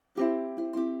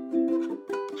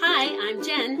I'm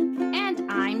Jen. And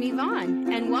I'm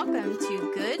Yvonne. And welcome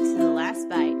to Good to the Last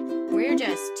Bite. We're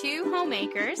just two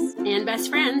homemakers And best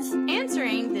friends.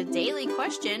 answering the daily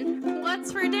question,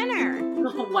 what's for dinner?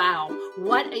 Oh, wow.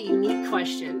 What a unique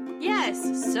question.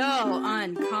 Yes, so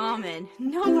uncommon.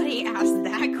 Nobody asked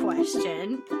that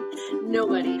question.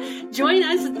 Nobody. Join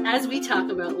us as we talk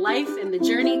about life and the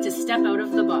journey to step out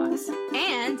of the box.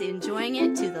 And enjoying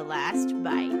it to the last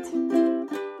bite.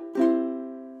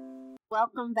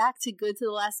 Welcome back to Good to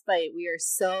the Last Bite. We are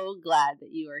so glad that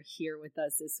you are here with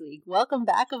us this week. Welcome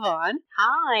back, Yvonne.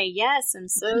 Hi, yes, I'm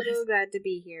so glad to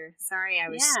be here. Sorry, I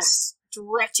was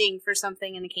stretching for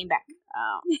something and it came back.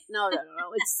 Oh, no.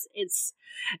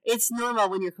 It's normal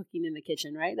when you're cooking in the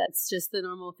kitchen, right? That's just the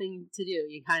normal thing to do.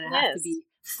 You kind of have to be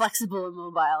flexible and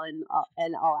mobile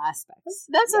in all aspects.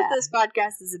 That's what this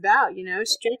podcast is about,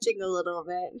 stretching a little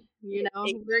bit,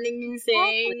 learning new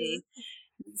things.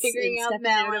 Figuring out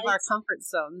of our comfort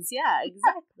zones. Yeah,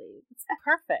 exactly. It's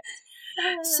perfect.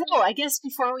 So I guess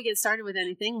before we get started with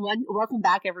anything, welcome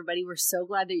back, everybody. We're so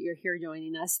glad that you're here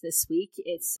joining us this week.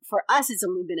 For us, it's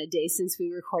only been a day since we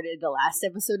recorded the last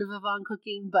episode of Yvonne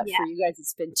Cooking, but for you guys,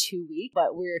 it's been 2 weeks.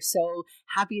 But we're so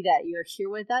happy that you're here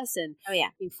with us and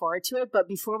looking forward to it. But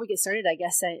before we get started, I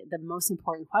guess the most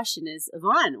important question is,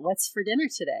 Yvonne, what's for dinner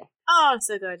today? Oh, I'm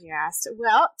so glad you asked.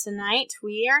 Well, tonight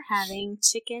we are having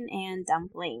chicken and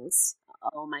dumplings.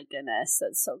 Oh my goodness,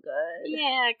 that's so good.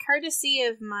 Yeah, courtesy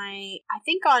of I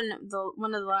think on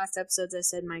one of the last episodes I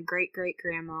said my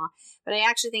great-great-grandma, but I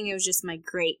actually think it was just my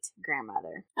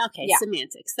great-grandmother. Okay,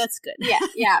 semantics, that's good.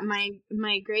 Yeah,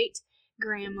 my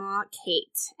great-grandma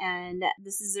Kate, and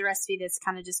this is a recipe that's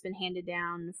kind of just been handed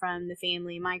down from the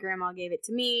family. My grandma gave it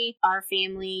to me. Our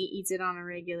family eats it on a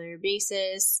regular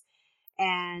basis,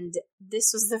 and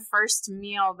this was the first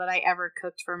meal that I ever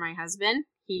cooked for my husband.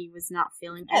 He was not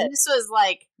feeling it. And this was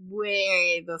like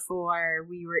way before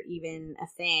we were even a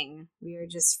thing. We were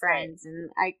just friends. And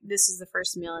this was the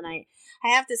first meal. And I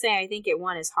have to say, I think it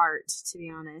won his heart, to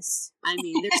be honest. I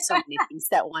mean, there's so many things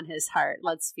that won his heart.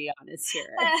 Let's be honest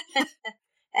here.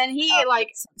 And he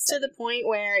to the point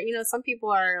where, some people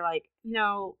are like,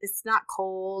 it's not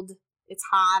cold. It's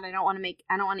hot. I don't want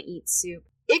to eat soup.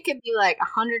 It could be like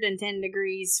 110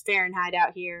 degrees Fahrenheit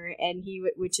out here. And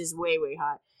which is way, way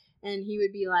hot. And he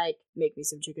would be like, make me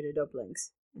some chicken and dumplings.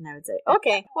 And I would say,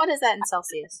 okay, what is that in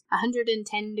Celsius?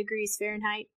 110 degrees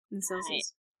Fahrenheit in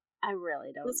Celsius? I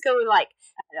really don't. Let's go with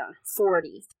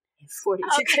 40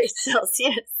 degrees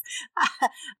Celsius.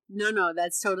 No,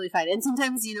 that's totally fine. And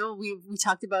sometimes, we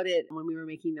talked about it when we were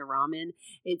making the ramen.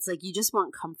 It's like you just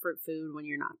want comfort food when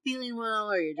you're not feeling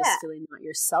well or you're just feeling not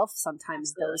yourself.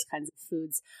 Sometimes those kinds of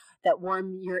foods that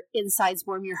warm your insides,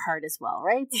 warm your heart as well,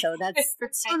 right? So that's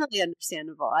totally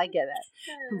understandable. I get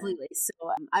it completely. So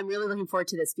I'm really looking forward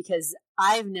to this because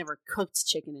I've never cooked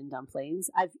chicken and dumplings.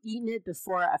 I've eaten it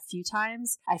before a few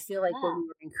times. I feel like when we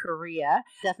were in Korea,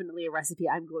 definitely a recipe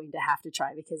I'm going to have to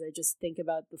try because I just think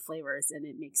about the flavors and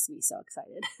it makes me so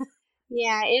excited.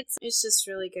 Yeah, it's just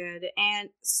really good. And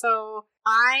so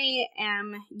I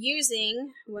am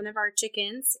using one of our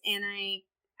chickens and I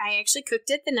actually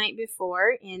cooked it the night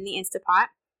before in the Instapot.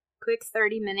 Quick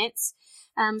 30 minutes.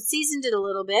 Seasoned it a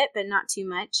little bit, but not too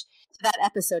much. That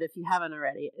episode, if you haven't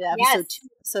already, episode 2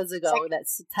 episodes ago,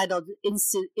 that's titled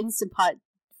Instapot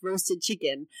Roasted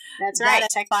Chicken. That's right.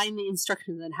 Find the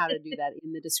instructions on how to do that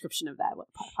in the description of that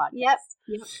podcast.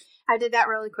 Yep. I did that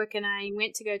really quick, and I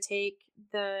went to go take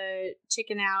the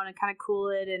chicken out and kind of cool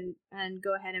it and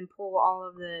go ahead and pull all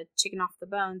of the chicken off the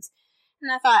bones.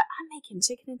 And I thought, I'm making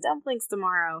chicken and dumplings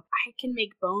tomorrow. I can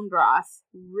make bone broth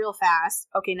real fast.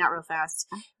 Okay, not real fast,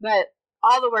 but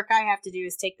all the work I have to do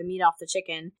is take the meat off the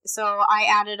chicken. So I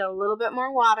added a little bit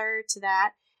more water to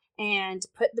that and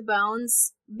put the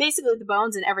bones, basically the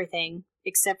bones and everything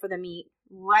except for the meat,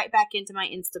 right back into my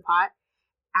Instapot.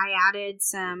 I added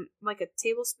some, like a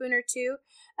tablespoon or two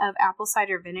of apple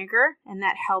cider vinegar, and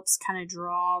that helps kind of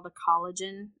draw the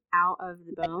collagen out of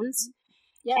the bones.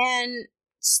 Yep. And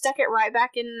stuck it right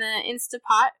back in the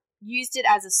Instapot, used it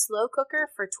as a slow cooker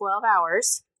for 12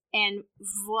 hours, and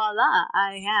voila,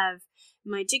 I have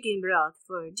my chicken broth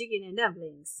for chicken and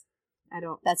dumplings.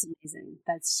 That's amazing.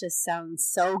 That just sounds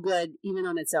so good, even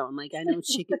on its own. Like, I know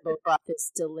chicken broth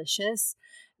is delicious,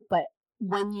 but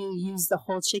when you use the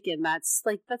whole chicken, that's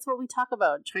what we talk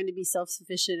about, trying to be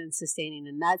self-sufficient and sustaining.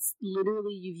 And that's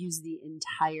literally, you've used the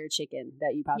entire chicken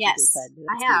that you possibly could.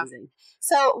 That's I have. Amazing.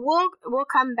 So we'll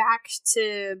come back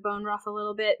to bone broth a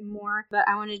little bit more, but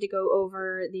I wanted to go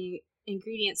over the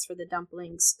ingredients for the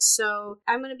dumplings. So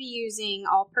I'm going to be using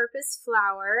all-purpose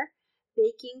flour,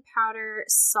 baking powder,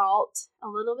 salt, a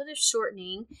little bit of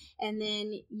shortening, and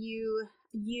then you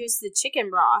use the chicken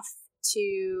broth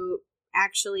to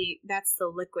actually, that's the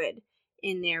liquid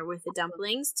in there with the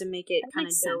dumplings to make it kind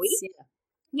of doughy. Sense,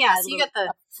 yeah, so you got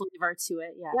the flavor to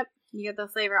it. Yeah. Yep, you got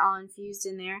the flavor all infused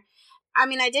in there. I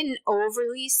mean, I didn't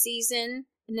overly season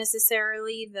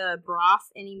necessarily the broth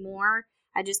anymore.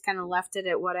 I just kind of left it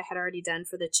at what I had already done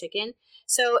for the chicken.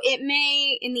 So it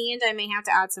may, in the end, I may have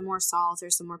to add some more salt or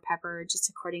some more pepper, just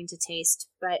according to taste.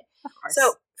 But of course.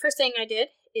 So first thing I did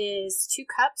is 2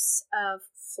 cups of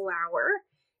flour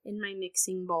in my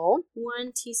mixing bowl,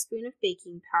 1 teaspoon of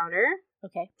baking powder.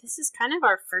 Okay. This is kind of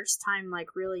our first time,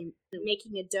 like, really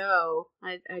making a dough.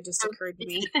 It just occurred to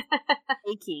me.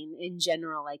 Baking in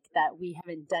general, like that, we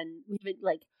haven't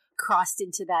like crossed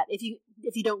into that. If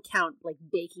you don't count like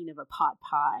baking of a pot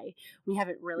pie, we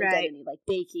haven't really done any like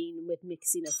baking with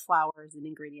mixing of flours and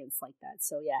ingredients like that.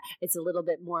 So yeah, it's a little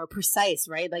bit more precise,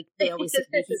 right? Like they always say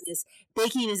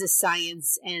baking is a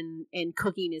science and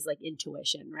cooking is like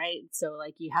intuition, right? So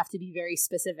like you have to be very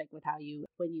specific with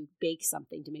when you bake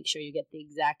something to make sure you get the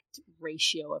exact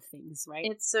ratio of things, right?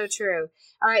 It's so true.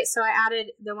 All right, so I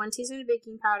added the 1 teaspoon of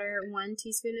baking powder, 1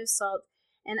 teaspoon of salt,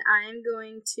 and I'm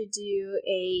going to do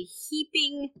a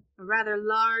rather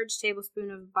large tablespoon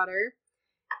of butter.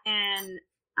 And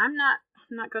I'm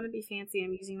not going to be fancy.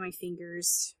 I'm using my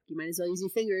fingers. You might as well use your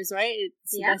fingers, right?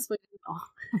 It's the best way to go.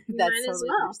 That's totally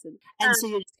interesting. And so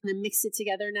you're just going to mix it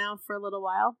together now for a little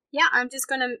while? Yeah, I'm just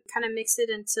going to kind of mix it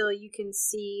until you can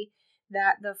see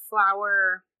that the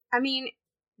flour, I mean,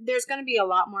 there's going to be a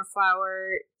lot more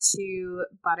flour to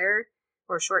butter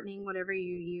or shortening, whatever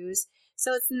you use.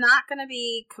 So it's not going to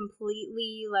be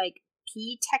completely like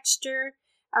pea texture.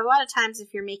 A lot of times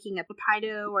if you're making a pie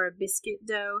dough or a biscuit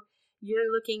dough,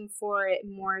 you're looking for it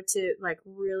more to like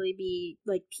really be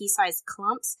like pea-sized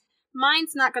clumps.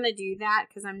 Mine's not going to do that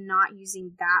because I'm not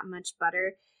using that much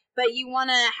butter. But you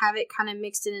want to have it kind of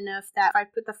mixed in enough that if I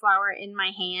put the flour in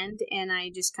my hand and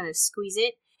I just kind of squeeze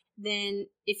it, then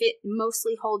if it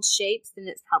mostly holds shapes, then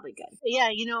it's probably good. Yeah,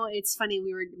 it's funny.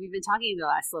 We've been talking the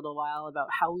last little while about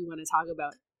how we want to talk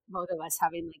about both of us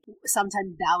having like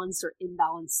sometimes balanced or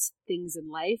imbalanced things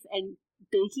in life, and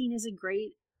baking is a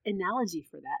great analogy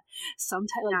for that.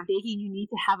 Sometimes like baking, you need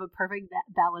to have a perfect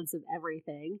balance of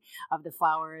everything, of the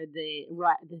flour, the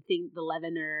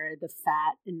leavener, the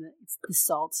fat, and the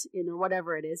salt,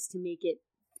 whatever it is to make it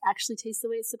actually taste the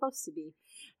way it's supposed to be.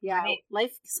 Yeah, right.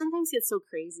 Life sometimes gets so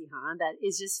crazy, that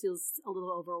it just feels a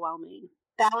little overwhelming.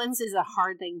 Balance is a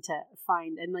hard thing to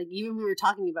find, and like even we were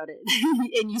talking about it,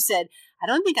 and you said, "I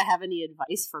don't think I have any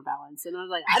advice for balance," and I was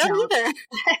like, "I don't either."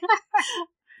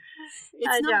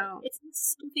 It's not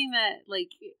something that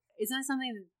it's not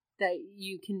something that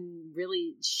you can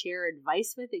really share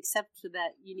advice with, except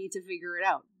that you need to figure it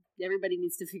out. Everybody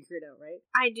needs to figure it out, right?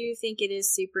 I do think it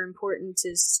is super important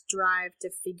to strive to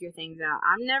figure things out.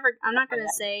 I'm not going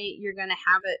to say you're going to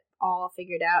have it all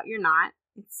figured out. You're not.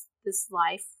 It's this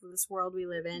life, this world we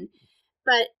live in.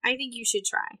 But I think you should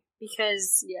try,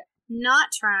 because not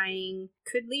trying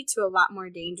could lead to a lot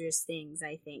more dangerous things,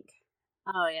 I think.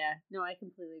 Oh, yeah. No, I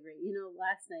completely agree.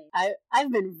 Last night,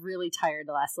 I've been really tired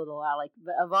the last little while. Like,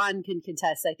 Yvonne can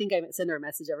contest. I think I send her a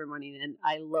message every morning, and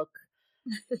I look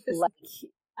like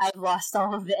I've lost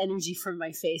all of the energy from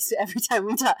my face every time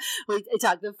we talk. I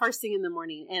talk the first thing in the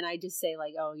morning, and I just say,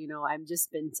 like, oh, I've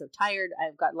just been so tired.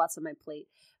 I've got lots on my plate.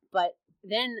 But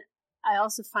then I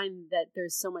also find that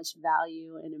there's so much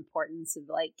value and importance of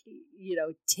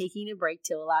taking a break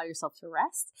to allow yourself to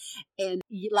rest. And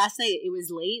last night it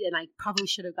was late and I probably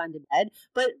should have gone to bed,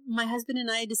 but my husband and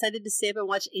I decided to stay up and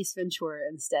watch Ace Ventura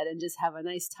instead and just have a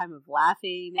nice time of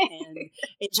laughing and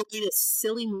enjoying a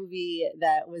silly movie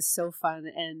that was so fun.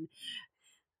 And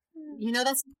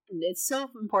it's so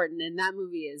important, and that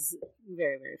movie is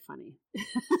very, very funny.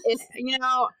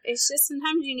 It's just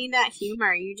sometimes you need that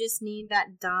humor. You just need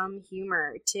that dumb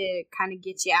humor to kind of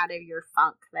get you out of your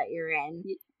funk that you're in.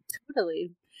 Yeah,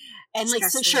 totally. And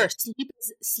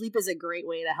sleep is a great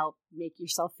way to help make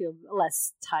yourself feel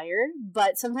less tired.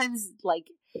 But sometimes,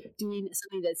 doing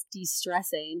something that's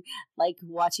de-stressing, like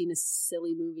watching a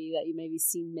silly movie that you maybe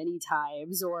seen many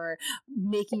times, or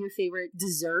making your favorite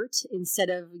dessert instead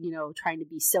of trying to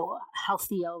be so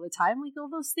healthy all the time. Like all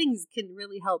those things can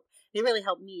really help. They really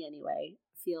help me anyway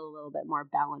feel a little bit more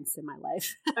balanced in my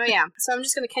life. Oh yeah. So I'm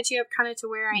just going to catch you up kind of to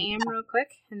where I am real quick,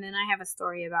 and then I have a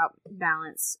story about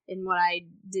balance in what I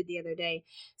did the other day.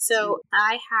 So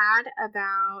I had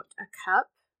about a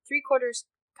cup, 3/4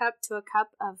 cup to a cup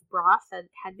of broth that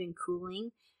had been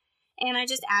cooling, And I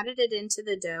just added it into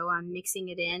the dough. I'm mixing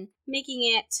it in, making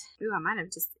it, I might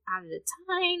have just added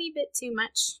a tiny bit too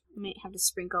much. I might have to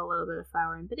sprinkle a little bit of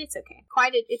flour in, but it's okay.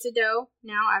 It's a dough.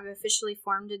 Now I've officially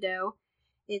formed a dough.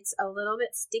 It's a little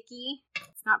bit sticky.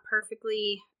 It's not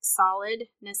perfectly solid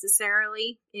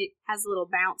necessarily. It has a little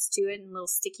bounce to it and a little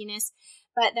stickiness,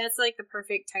 but that's like the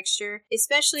perfect texture,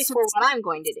 especially for what I'm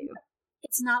going to do.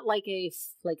 It's not like a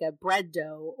bread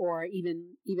dough or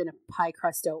even a pie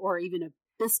crust dough or even a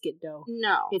biscuit dough.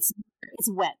 No. It's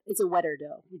wet. It's a wetter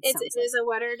dough. It is a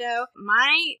wetter dough.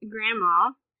 My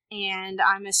grandma, and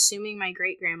I'm assuming my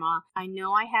great-grandma, I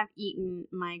know I have eaten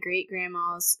my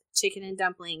great-grandma's chicken and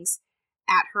dumplings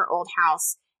at her old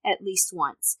house at least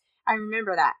once. I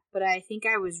remember that, but I think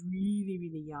I was really,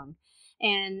 really young.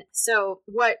 And so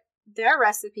what their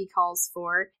recipe calls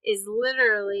for is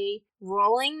literally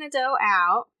rolling the dough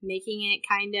out, making it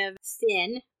kind of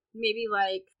thin, maybe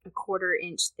like a 1/4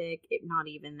 inch thick, if not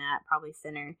even that, probably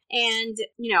thinner. And,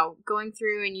 going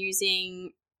through and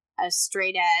using a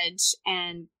straight edge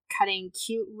and cutting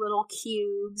cute little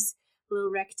cubes, little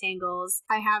rectangles.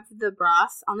 I have the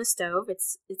broth on the stove.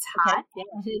 It's hot. Okay.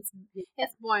 Yeah.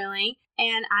 It's boiling.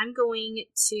 And I'm going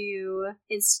to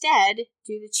instead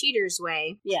do the cheater's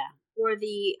way. Yeah. Or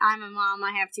I'm a mom,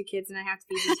 I have 2 kids, and I have to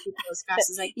feed these people as fast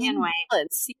as I can way.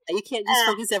 Balance. Yeah, you can't just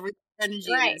focus every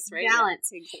energy on this, right? Balance.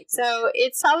 Yeah, exactly. So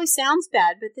it probably sounds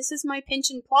bad, but this is my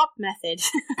pinch and plop method.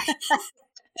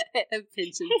 A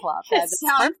pinch and plop. It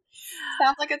sounds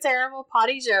like a terrible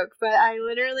potty joke, but I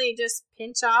literally just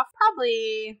pinch off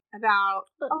probably about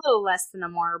a little less than a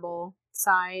marble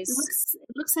size.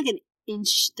 It looks like an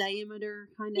inch diameter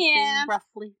kind of thing,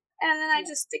 roughly. And then I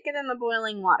just stick it in the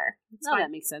boiling water. That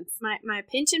makes sense. My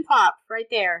pinch and pop right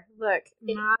there. Look,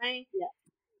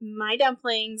 my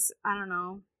dumplings, I don't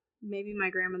know, maybe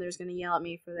my grandmother's going to yell at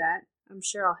me for that. I'm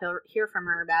sure I'll hear from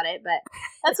her about it, but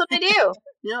that's what I do.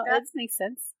 No, that makes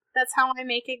sense. That's how I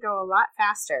make it go a lot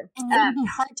faster. And it would be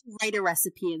hard to write a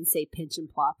recipe and say pinch and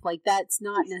plop. Like, that's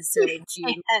not necessarily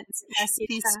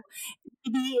recipes.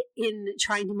 Maybe in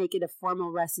trying to make it a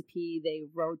formal recipe, they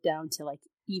wrote down to like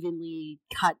evenly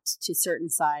cut to certain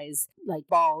size, like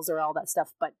balls or all that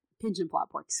stuff. But pinch and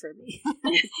plop works for me.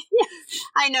 Yeah,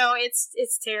 I know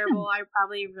it's terrible. I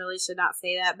probably really should not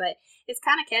say that, but it's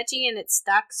kind of catchy and it's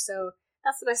stuck. So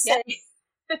that's what I say. Yeah.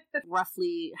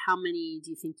 Roughly, how many do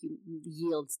you think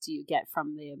yields do you get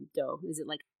from the dough? Is it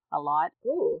like a lot?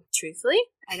 Ooh, truthfully,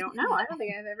 I don't know. I don't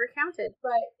think I've ever counted,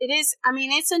 but it is. I mean,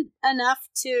 it's enough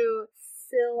to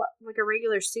fill like a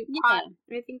regular soup pot.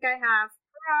 I think I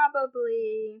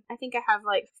have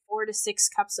like 4 to 6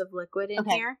 cups of liquid in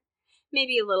here,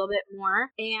 maybe a little bit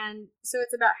more, and so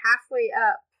it's about halfway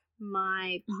up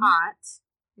my pot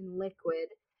in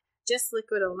liquid. Just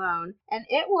liquid alone, and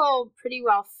it will pretty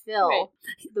well fill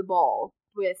the bowl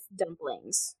with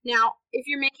dumplings. Now, if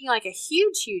you're making like a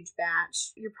huge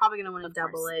batch, you're probably going to want to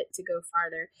double it to go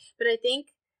farther. But I think,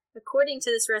 according to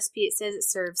this recipe, it says it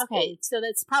serves 8. So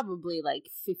that's probably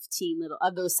like 15 little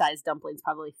of those size dumplings,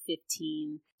 probably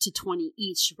 15 to 20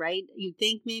 each, right? You'd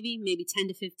think maybe 10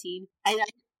 to 15.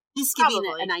 Just giving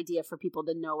an idea for people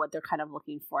to know what they're kind of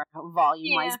looking for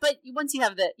volume-wise. But once you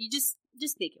have you just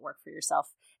make it work for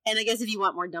yourself. And I guess if you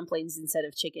want more dumplings instead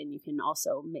of chicken, you can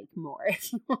also make more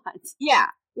if you want. Yeah,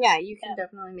 you can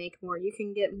definitely make more. You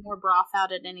can get more broth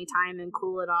out at any time and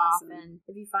cool it off. And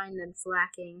if you find that it's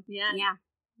lacking,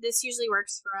 this usually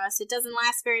works for us. It doesn't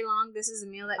last very long. This is a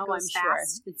meal that goes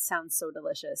fast. Sure. It sounds so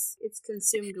delicious. It's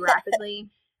consumed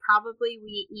rapidly. Probably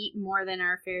we eat more than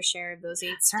our fair share of those 8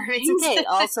 servings. It's okay.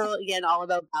 Also, again, all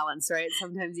about balance, right?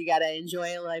 Sometimes you got to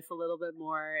enjoy life a little bit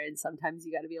more, and sometimes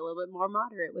you got to be a little bit more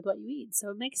moderate with what you eat.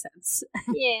 So it makes sense.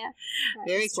 Yeah.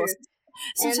 Very cool. True.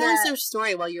 So tell us your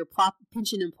story while you're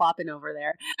pinching and plopping over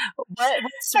there. What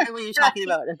story were you talking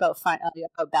about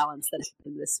balance that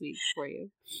happened this week for you?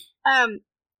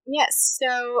 Yes.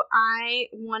 So I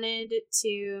wanted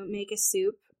to make a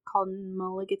soup called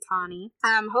mulligatawny.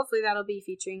 Hopefully that'll be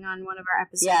featuring on one of our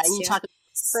episodes. Yeah, you talk.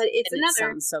 But it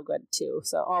sounds so good too.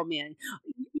 So, oh man,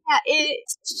 yeah,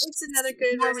 it's another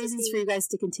good. More reasons for you guys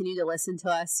to continue to listen to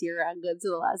us here on Good to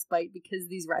the Last Bite, because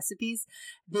these recipes,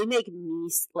 they make me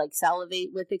like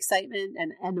salivate with excitement,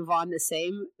 and Yvonne the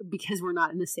same, because we're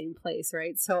not in the same place,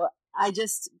 right? So I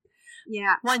just.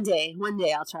 Yeah. One day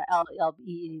I'll try. I'll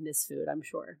be eating this food, I'm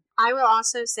sure. I will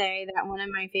also say that one of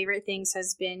my favorite things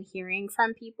has been hearing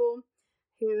from people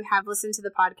who have listened to the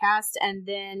podcast and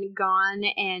then gone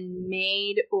and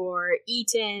made or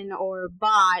eaten or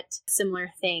bought similar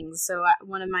things. So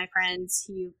one of my friends,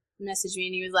 he messaged me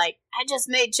and he was like, I just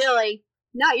made chili.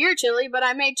 not your chili, but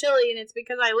I made chili, and it's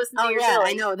because I listened to your chili.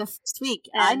 I know. The first week,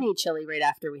 I made chili right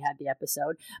after we had the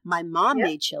episode. My mom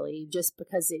made chili just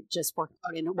because it just worked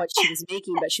out in what she was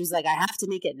making, but she was like, I have to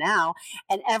make it now.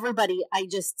 And everybody,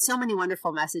 so many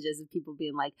wonderful messages of people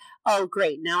being like, oh,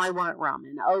 great, now I want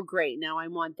ramen. Oh, great, now I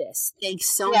want this. Thanks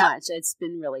so much. It's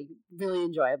been really, really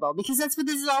enjoyable, because that's what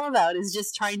this is all about, is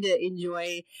just trying to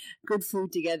enjoy good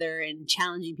food together and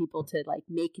challenging people to like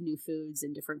make new foods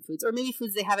and different foods, or maybe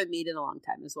foods they haven't made in a long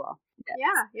time as well.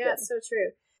 Yeah, it's so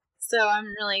true. So I'm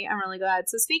really glad.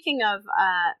 So speaking of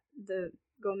the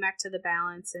going back to the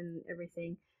balance and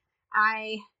everything,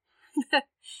 I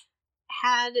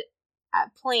had a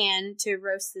plan to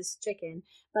roast this chicken,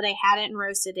 but I hadn't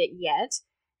roasted it yet,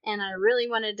 and I really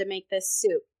wanted to make this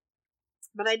soup,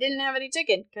 but I didn't have any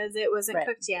chicken because it wasn't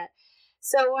cooked yet.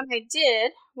 So what I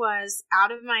did was,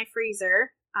 out of my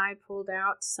freezer, I pulled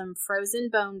out some frozen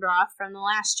bone broth from the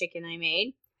last chicken I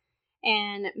made,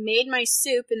 and made my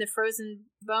soup in the frozen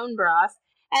bone broth.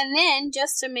 And then,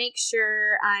 just to make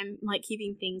sure I'm like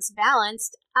keeping things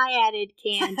balanced, I added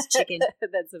canned chicken.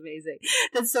 That's amazing.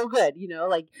 That's so good. You know,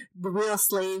 like the real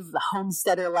slave, the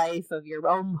homesteader life of your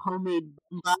own homemade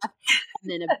broth,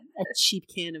 and then a cheap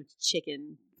can of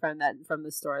chicken from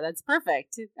the store. That's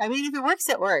perfect. I mean, if it works,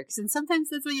 it works. And sometimes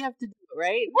that's what you have to do,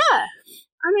 right? Yeah.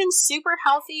 I mean, super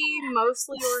healthy,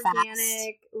 mostly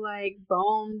organic, like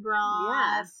bone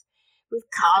broth. With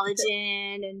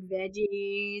collagen and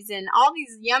veggies and all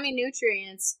these yummy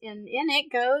nutrients, and in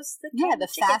it goes the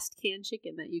fast canned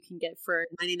chicken that you can get for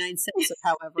 99 cents or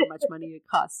however much money it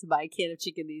costs to buy a can of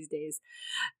chicken these days.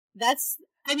 That's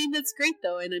great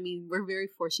though, and I mean, we're very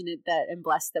fortunate that and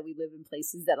blessed that we live in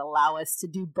places that allow us to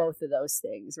do both of those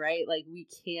things, right? Like we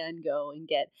can go and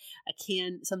get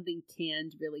something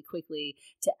canned really quickly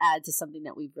to add to something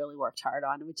that we've really worked hard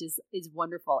on, which is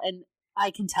wonderful. And I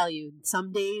can tell you,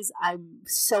 some days I'm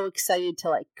so excited to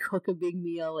like cook a big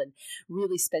meal and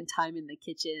really spend time in the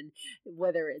kitchen,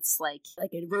 whether it's like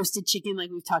a roasted chicken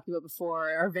like we've talked about before,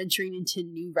 or venturing into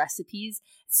new recipes.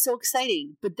 It's so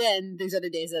exciting. But then there's other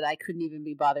days that I couldn't even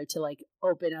be bothered to like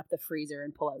open up the freezer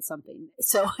and pull out something.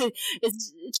 So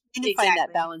it's trying to find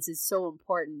that balance is so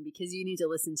important, because you need to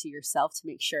listen to yourself to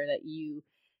make sure that you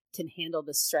can handle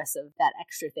the stress of that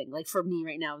extra thing. Like for me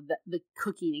right now, the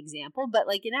cooking example, but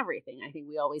like in everything, I think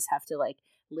we always have to like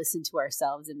listen to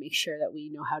ourselves and make sure that we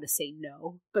know how to say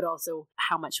no, but also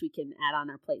how much we can add on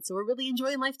our plate. So we're really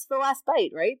enjoying life to the last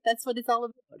bite, right? That's what it's all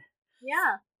about.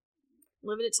 Yeah.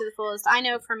 Living it to the fullest. I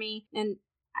know for me, and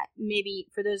maybe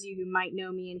for those of you who might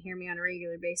know me and hear me on a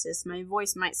regular basis, my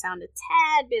voice might sound a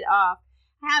tad bit off.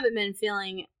 I haven't been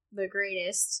feeling the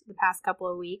greatest the past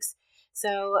couple of weeks.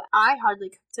 So I hardly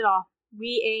cooked at all.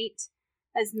 We ate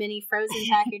as many frozen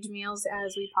packaged meals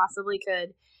as we possibly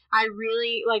could. I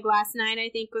really, like last night, I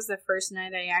think was the first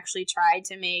night I actually tried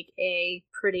to make a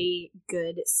pretty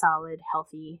good, solid,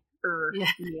 healthy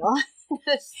meal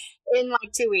in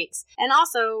like 2 weeks. And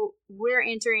also, we're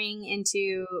entering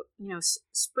into,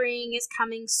 spring is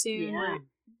coming soon. Yeah.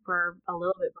 We're a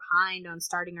little bit behind on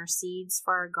starting our seeds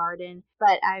for our garden,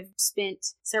 but I've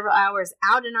spent several hours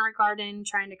out in our garden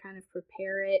trying to kind of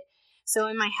prepare it. So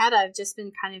in my head, I've just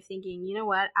been kind of thinking, you know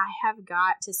what? I have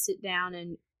got to sit down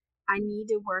and I need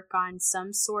to work on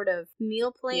some sort of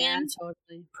meal plan. Yeah,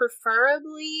 totally.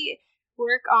 Preferably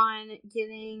work on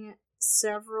getting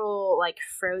several like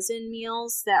frozen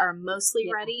meals that are mostly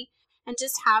ready, and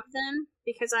just have them,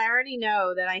 because I already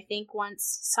know that I think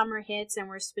once summer hits and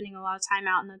we're spending a lot of time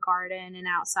out in the garden and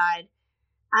outside,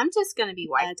 I'm just going to be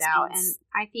wiped out. And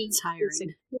I think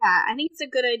it's a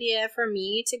good idea for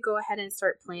me to go ahead and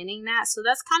start planning that. So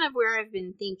that's kind of where I've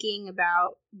been thinking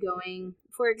about going.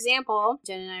 For example,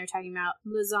 Jen and I are talking about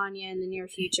lasagna in the near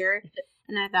future.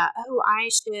 And I thought,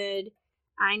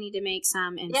 I need to make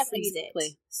some and freeze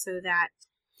it so that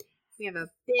we have a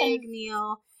big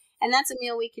meal. And that's a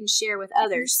meal we can share with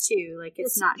others too. Like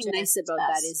it's not just nice about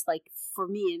us. That is like for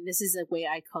me, and this is a way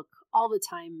I cook all the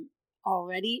time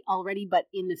already, but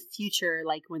in the future,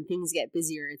 like when things get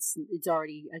busier, it's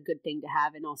already a good thing to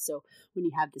have. And also when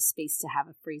you have the space to have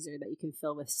a freezer that you can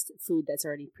fill with food that's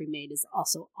already pre-made is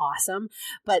also awesome.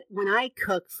 But when I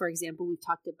cook, for example, we've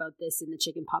talked about this in the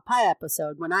chicken pot pie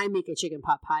episode. When I make a chicken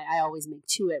pot pie, I always make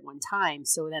 2 at one time,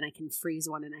 so then I can freeze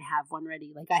one and I have one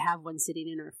ready. Like I have one sitting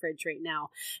in our fridge right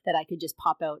now that I could just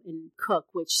pop out and cook,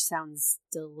 which sounds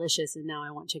delicious. And now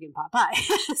I want chicken pot pie.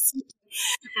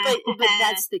 but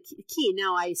that's the key.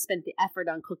 Now I spent the effort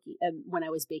on cooking when I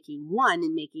was baking one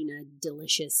and making a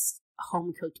delicious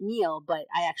home cooked meal, but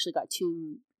I actually got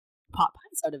 2 pot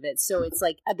pies out of it. So it's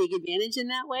like a big advantage in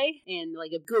that way, and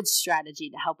like a good strategy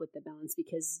to help with the balance,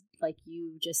 because like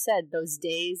you just said, those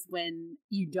days when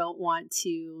you don't want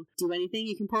to do anything,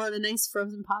 you can pull out a nice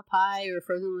frozen pot pie or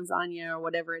frozen lasagna or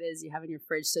whatever it is you have in your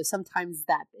fridge. So sometimes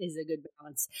that is a good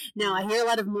balance. Now I hear a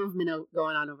lot of movement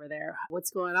going on over there.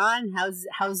 What's going on? How's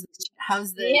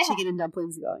the chicken and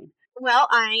dumplings going? Well,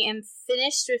 I am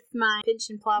finished with my Pinch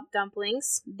and Plop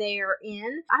dumplings. They are in.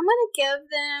 I'm going to give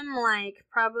them like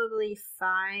probably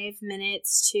 5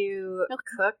 minutes to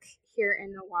cook here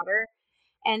in the water.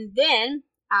 And then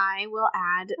I will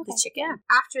add the chicken.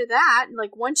 Yeah. After that,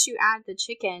 like once you add the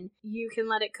chicken, you can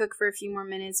let it cook for a few more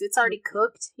minutes. It's already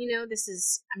cooked. You know,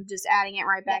 I'm just adding it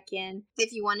right back in.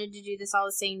 If you wanted to do this all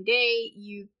the same day,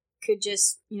 you could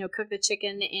just, cook the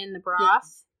chicken in the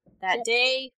broth that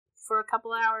day for a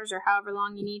couple hours or however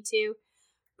long you need to.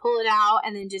 Pull it out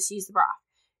and then just use the broth.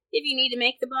 If you need to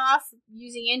make the broth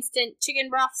using instant chicken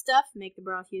broth stuff, make the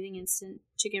broth using instant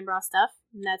chicken broth stuff.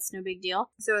 And that's no big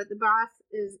deal. So the broth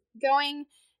is going,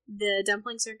 the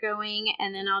dumplings are going,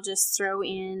 and then I'll just throw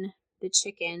in the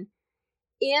chicken.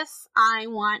 If I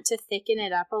want to thicken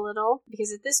it up a little,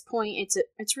 because at this point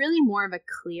it's really more of a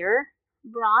clear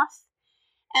broth,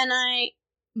 and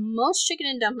most chicken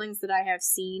and dumplings that I have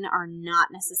seen are not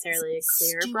necessarily a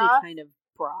clear broth. Kind of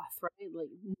broth, right? Like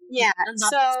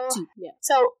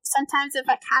So sometimes if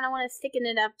I kind of want to thicken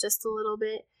it up just a little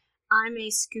bit, I may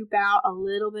scoop out a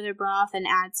little bit of broth and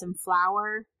add some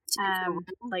flour,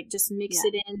 like just mix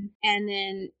it in, and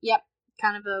then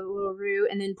kind of a little roux,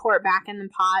 and then pour it back in the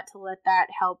pot to let that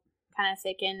help kind of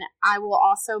thicken. I will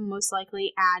also most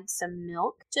likely add some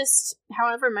milk, just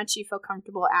however much you feel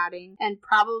comfortable adding. And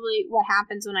probably what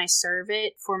happens when I serve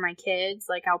it for my kids,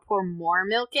 like I'll pour more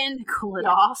milk in to cool it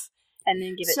off and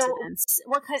then give it to them.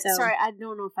 What kind? Sorry, I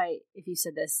don't know if you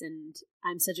said this, and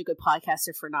I'm such a good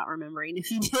podcaster for not remembering.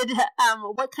 If you did,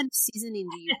 what kind of seasoning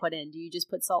do you put in? Do you just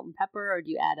put salt and pepper, or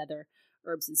do you add other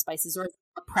herbs and spices, or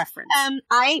a preference?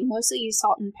 I mostly use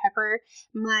salt and pepper.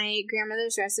 My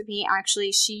grandmother's recipe,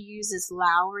 actually, she uses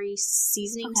Lowry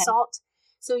seasoning salt.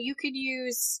 So you could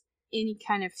use any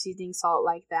kind of seasoning salt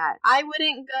like that. I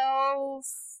wouldn't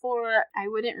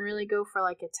really go for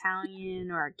like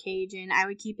Italian or Cajun. I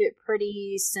would keep it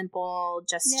pretty simple,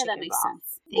 just chicken that makes broth.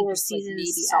 sense. Or seasoned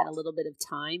maybe salt. Add a little bit of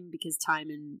thyme, because thyme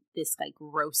and this like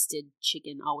roasted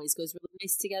chicken always goes really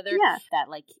nice together. Yeah. That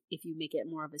like if you make it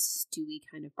more of a stewy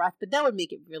kind of broth, but that would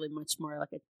make it really much more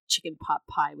like a chicken pot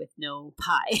pie with no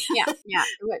pie. Yeah. It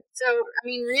would. So, I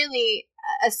mean, really,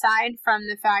 aside from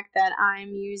the fact that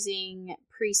I'm using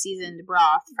pre-seasoned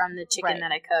broth from the chicken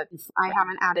that I cooked, I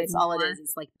haven't added That's all it is.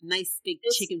 It's like nice big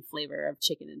chicken flavor of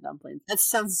chicken and dumplings. That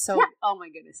sounds so, oh my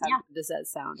goodness, how good does that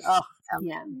sound? Oh,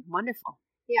 wonderful.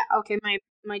 Yeah, okay,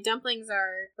 my dumplings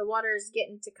the water is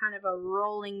getting to kind of a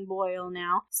rolling boil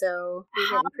now, so we're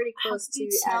getting pretty close to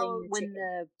adding the when chicken.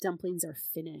 the dumplings are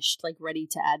finished, like ready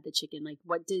to add the chicken, like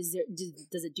what does it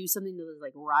do something to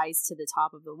like rise to the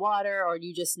top of the water, or do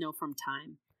you just know from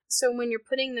time? So when you're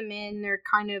putting them in, they're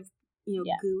kind of,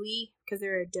 gooey because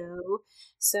they're a dough,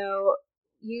 so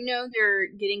they're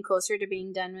getting closer to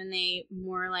being done when they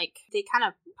kind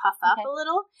of puff up a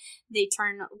little. They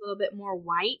turn a little bit more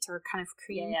white or kind of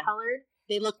cream colored.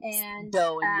 They look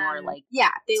dough and more like...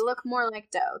 Yeah, they look more like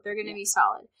dough. They're going to be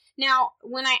solid. Now,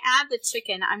 when I add the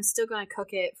chicken, I'm still going to cook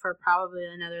it for probably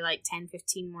another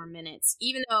 10-15 more minutes,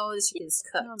 even though the chicken is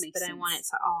cooked, but I want it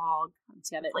to all come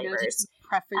together. Flavors.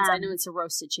 Preference. I know it's a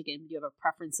roasted chicken. Do you have a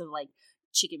preference of like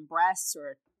chicken breast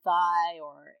or thigh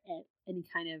or any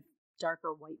kind of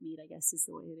darker white meat, I guess is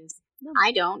the way it is? No.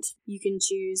 I don't. You can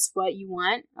choose what you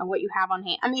want and what you have on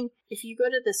hand. I mean, if you go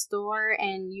to the store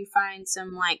and you find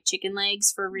some chicken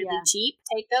legs for really cheap,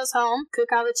 take those home,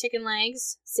 cook all the chicken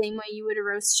legs, same way you would a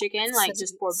roast chicken,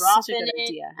 just pour broth in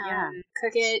it,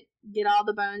 cook it, get all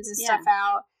the bones and stuff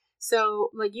out. So,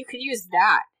 you could use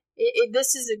that.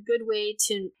 This is a good way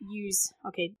to use, I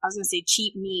was going to say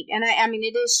cheap meat. And I mean,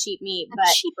 it is cheap meat,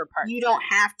 but cheaper part. You don't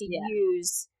have to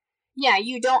use... Yeah,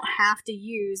 you don't have to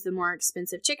use the more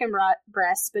expensive chicken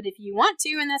breasts, but if you want to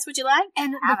and that's what you like,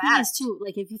 and the thing is too,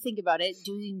 if you think about it,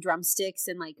 doing drumsticks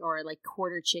and or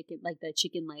quarter chicken, the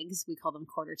chicken legs, we call them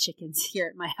quarter chickens here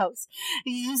at my house.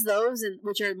 You use those,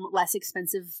 which are less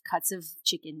expensive cuts of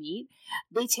chicken meat.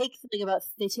 They take about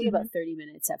 30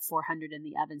 minutes at 400 in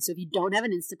the oven. So if you don't have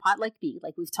an Instapot like me,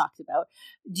 like we've talked about,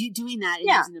 doing that and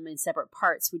using them in separate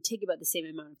parts would take about the same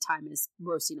amount of time as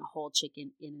roasting a whole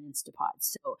chicken in an Instapot.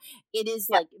 So it is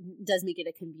like, does make it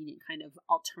a convenient kind of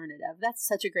alternative. That's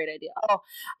such a great idea. Oh,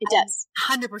 it does.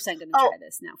 100% going to try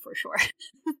this now for sure.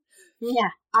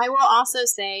 Yeah. I will also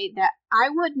say that I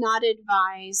would not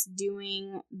advise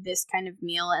doing this kind of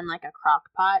meal in like a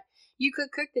crock pot. You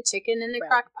could cook the chicken in the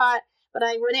crock pot, but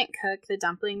I wouldn't cook the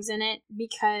dumplings in it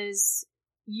because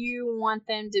you want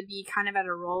them to be kind of at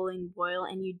a rolling boil,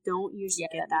 and you don't usually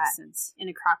get that in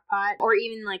a crock pot or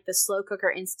even like the slow cooker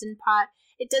instant pot.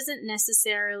 It doesn't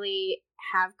necessarily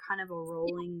have kind of a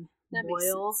rolling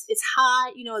boil. It's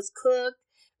hot, it's cooked,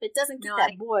 but it doesn't get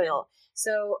that boil.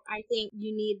 So I think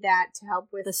you need that to help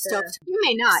with the stove. You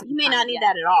may not need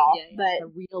that at all, but a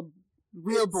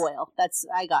real boil.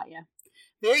 I got you.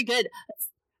 Very good.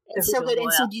 It's so good.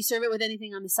 And so do you serve it with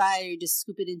anything on the side, or you just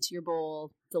scoop it into your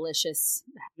bowl? Delicious.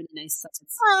 Having a nice sauce.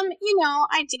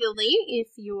 Ideally, if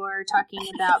you're talking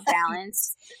about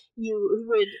balance, you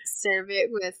would serve it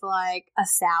with like a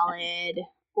salad,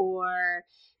 or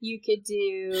you could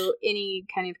do any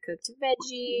kind of cooked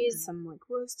veggies, some like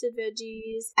roasted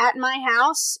veggies. At my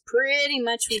house, pretty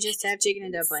much we just have chicken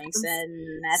and dumplings,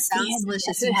 and that sounds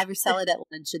delicious. You have your salad at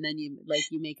lunch, and then you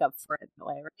make up for it that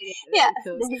way, right? Yeah.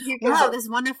 Wow, this is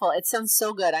wonderful. It sounds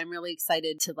so good. I'm really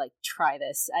excited to try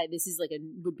this. This is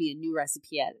would be a new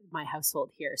recipe at my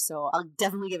household here, so I'll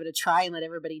definitely give it a try and let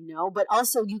everybody know. But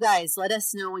also, you guys, let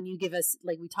us know when you give us,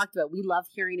 like we talked about. We love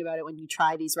hearing about it when you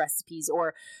try these recipes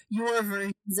or your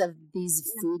version of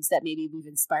these foods that maybe we've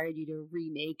inspired you to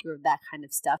remake or that kind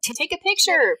of stuff. Take a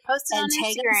picture, post it on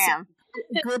Instagram.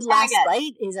 Good Last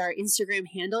Bite is our Instagram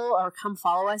handle, or come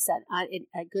follow us at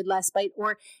Good Last Bite,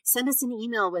 or send us an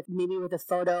email with a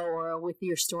photo or with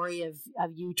your story of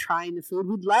you trying the food.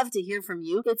 We'd love to hear from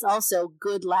you. It's also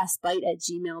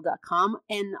goodlastbite@gmail.com.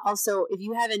 And also, if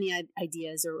you have any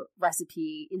ideas or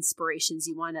recipe inspirations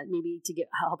you want to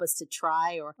help us to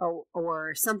try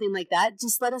or something like that,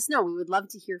 just let us know. We would love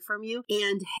to hear from you.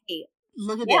 And hey,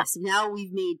 look at this. Now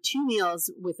we've made 2 meals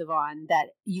with Yvonne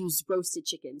that use roasted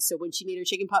chicken. So when she made her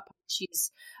chicken pot pie, she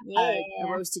used a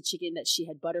roasted chicken that she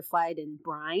had butterflied and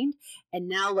brined. And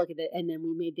now look at it. And then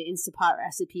we made the Instapot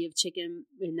recipe of chicken.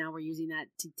 And now we're using that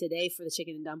today for the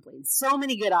chicken and dumplings. So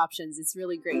many good options. It's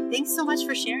really great. Thanks so much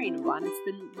for sharing, Yvonne. It's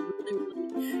been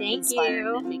really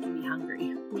inspiring and making me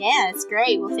hungry. Yeah, it's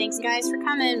great. Well, thanks guys for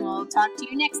coming. We'll talk to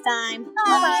you next time.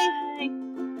 Bye. Bye.